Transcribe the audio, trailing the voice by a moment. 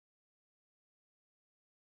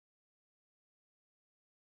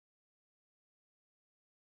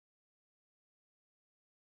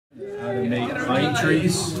How to make pine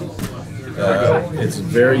trees. It's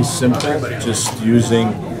very simple, just using,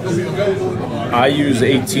 I use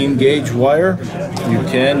 18 gauge wire. You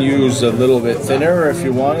can use a little bit thinner if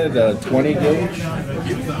you wanted, a 20 gauge,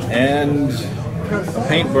 and a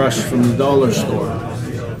paintbrush from the dollar store.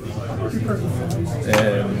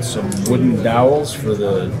 And some wooden dowels for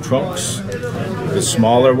the trunks. The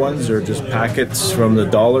smaller ones are just packets from the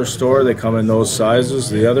dollar store. They come in those sizes.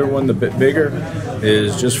 The other one, the bit bigger,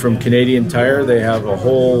 is just from Canadian Tire. They have a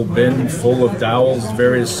whole bin full of dowels,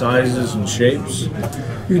 various sizes and shapes.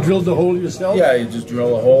 You drilled the hole yourself? Yeah, you just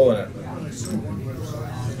drill a hole in it.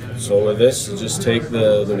 So with this, you just take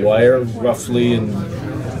the wire roughly in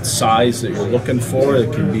size that you're looking for.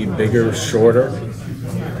 It can be bigger, shorter.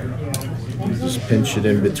 Just pinch it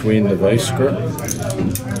in between the vice grip.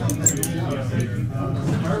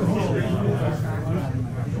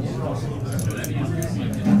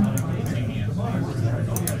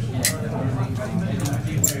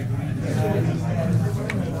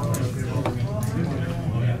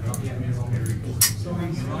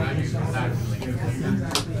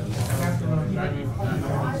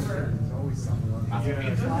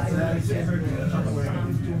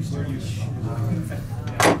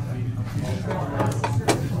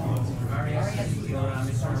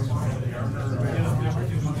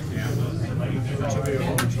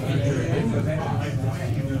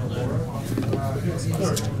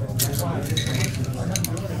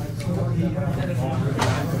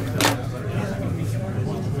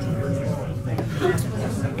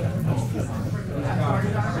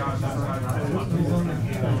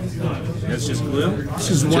 That's just glue? This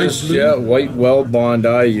is white glue? Yeah, white weld bond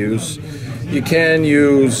I use. You can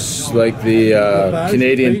use like the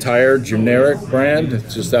Canadian Tire generic brand.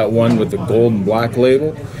 It's just that one with the gold and black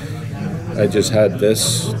label. I just had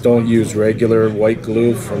this. Don't use regular white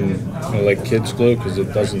glue from like kids glue because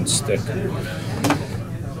it doesn't stick.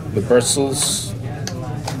 The bristles,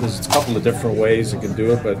 there's a couple of different ways you can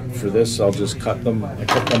do it, but for this I'll just cut them. I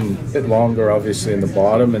cut them a bit longer obviously in the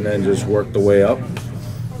bottom and then just work the way up.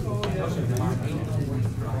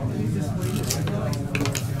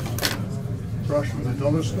 Brush from the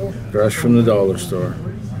dollar store? Brush from the dollar store.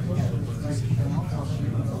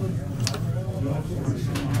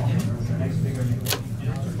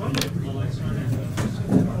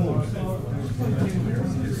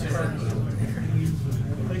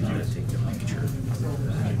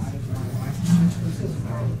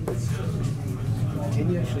 Can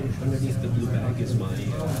you actually, underneath the blue bag is my,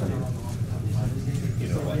 you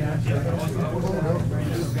know what?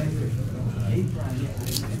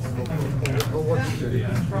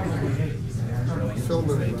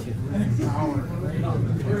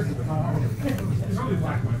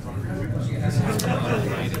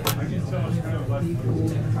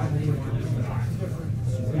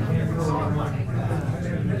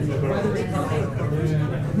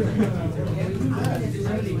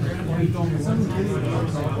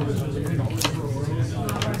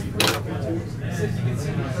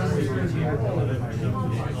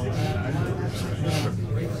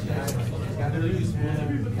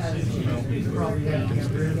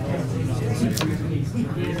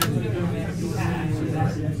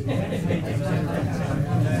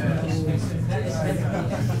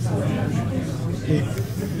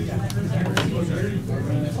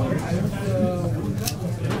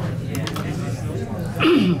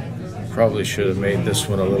 Probably should have made this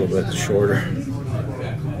one a little bit shorter.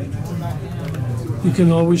 You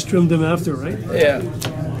can always trim them after, right? Yeah.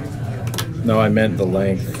 No, I meant the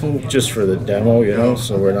length, just for the demo, you know,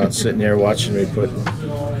 so we're not sitting here watching me put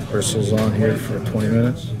bristles on here for 20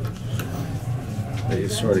 minutes. But you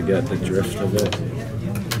sort of get the drift of it.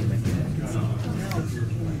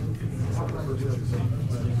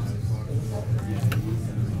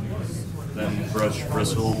 Then brush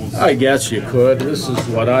bristles. I guess you could. This is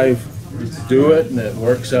what I do it, and it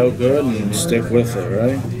works out good, and stick with it,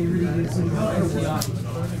 right?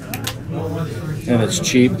 And it's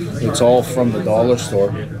cheap. It's all from the dollar store.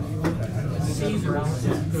 And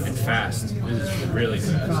fast. It is really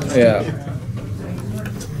fast. Yeah.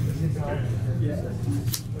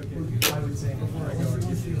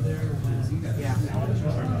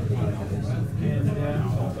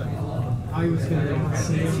 I was going to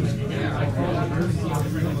say,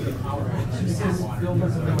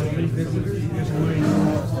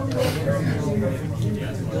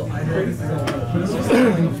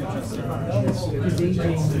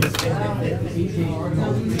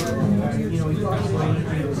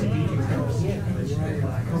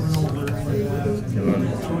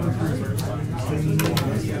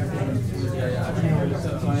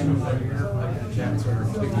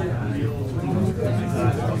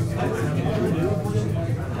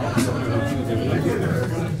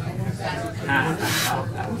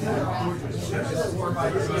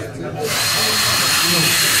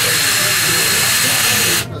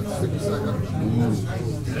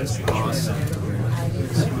 That's awesome.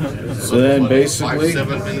 So then basically,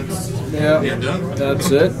 5-7 minutes. yeah,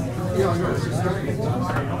 that's it.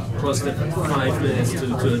 Plus the 5 minutes to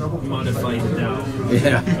modify the dough.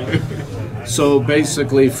 Yeah. So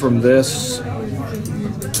basically from this,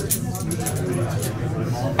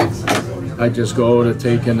 I just go to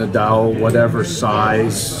taking the dowel, whatever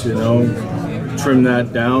size, you know, trim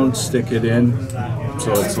that down, stick it in.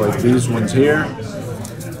 So it's like these ones here.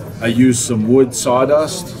 I use some wood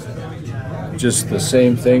sawdust, just the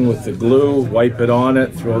same thing with the glue, wipe it on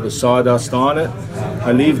it, throw the sawdust on it.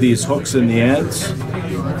 I leave these hooks in the ends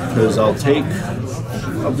because I'll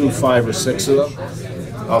do 5 or 6 of them.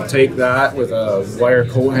 I'll take that with a wire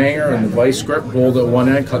coat hanger and the vice grip, hold it one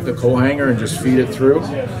end, cut the coat hanger and just feed it through.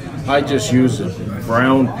 I just use a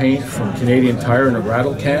brown paint from Canadian Tire in a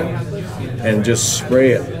rattle can and just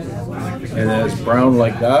spray it. And then it's brown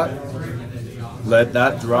like that. Let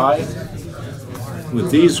that dry. With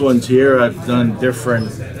these ones here, I've done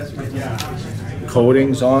different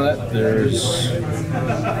coatings on it. There's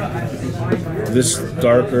this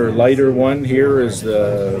darker, lighter one here is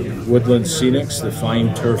the Woodland Scenics, the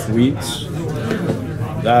fine turf weeds.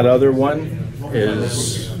 That other one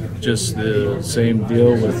is just the same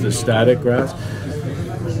deal with the static grass.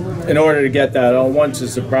 In order to get that on, once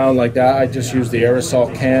it's a brown like that, I just use the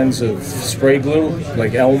aerosol cans of spray glue,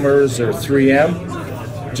 like Elmer's or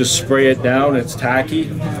 3M. Just spray it down, it's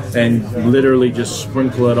tacky, and literally just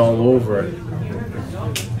sprinkle it all over it.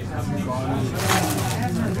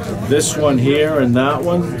 This one here and that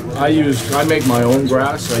one, I make my own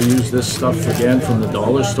grass. I use this stuff again from the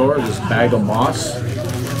dollar store, this bag of moss.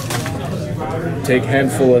 Take a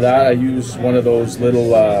handful of that. I use one of those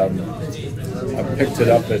little, I picked it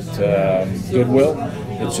up at Goodwill.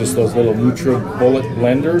 It's just those little NutriBullet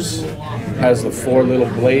blenders. Has the 4 little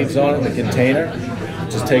blades on it in the container.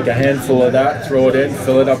 Just take a handful of that, throw it in,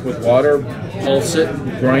 fill it up with water, pulse it,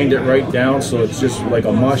 grind it right down so it's just like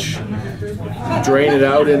a mush. Drain it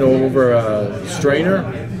out over a strainer,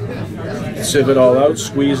 sieve it all out,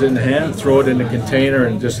 squeeze it in the hand, throw it in the container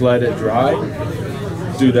and just let it dry.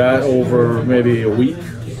 Do that over maybe a week,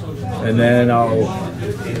 and then I'll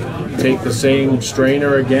take the same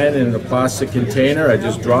strainer again in the plastic container. I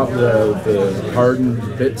just drop the hardened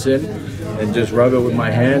bits in and just rub it with my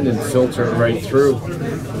hand and filter it right through.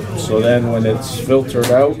 So then when it's filtered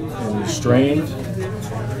out and strained,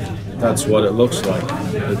 that's what it looks like.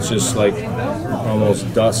 It's just like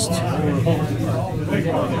almost dust.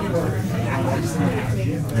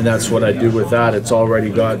 And that's what I do with that. It's already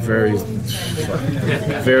got various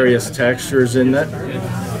textures in it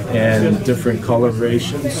and different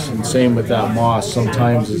colorations. And same with that moss.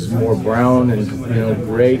 Sometimes it's more brown and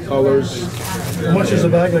gray colors. How much is a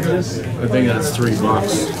bag like this? I think that's $3.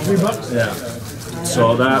 $3? Yeah.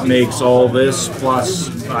 So that makes all this, plus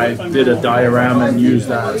I did a diorama and used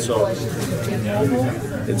that. So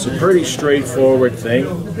it's a pretty straightforward thing.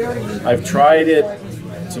 I've tried it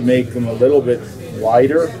to make them a little bit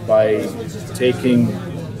wider by taking,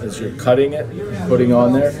 as you're cutting it, putting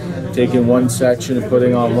on there, taking one section and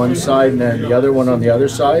putting on one side and then the other one on the other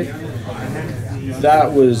side.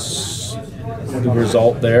 That was the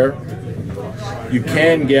result there. You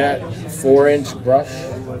can get 4-inch brush.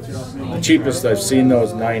 The cheapest I've seen though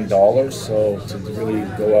is $9, so to really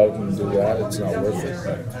go out and do that, it's not worth it.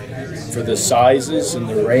 But for the sizes and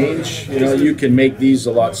the range, you can make these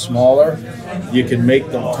a lot smaller. You can make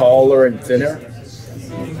them taller and thinner.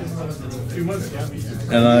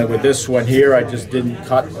 And with this one here, I just didn't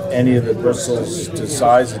cut any of the bristles to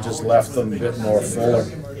size. I just left them a bit more fuller.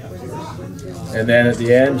 And then at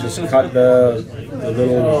the end, just cut the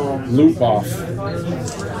little loop off.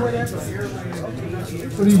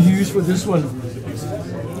 What do you use for this one?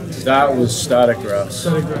 That was static grass.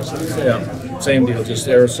 Static grass. Yeah, same deal, just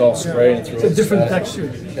aerosol spray and throw It's a different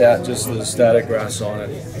texture. Yeah, just the static grass on it.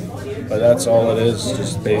 But that's all it is,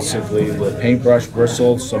 just basically the paintbrush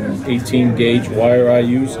bristles, some 18 gauge wire I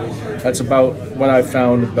use. That's about what I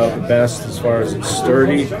found about the best as far as it's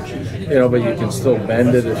sturdy, but you can still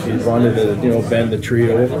bend it if you wanted to, bend the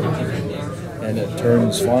tree over, and it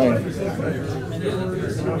turns fine.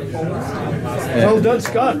 Well done,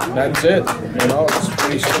 Scott. That's it. It's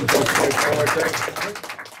pretty simple, straightforward thing.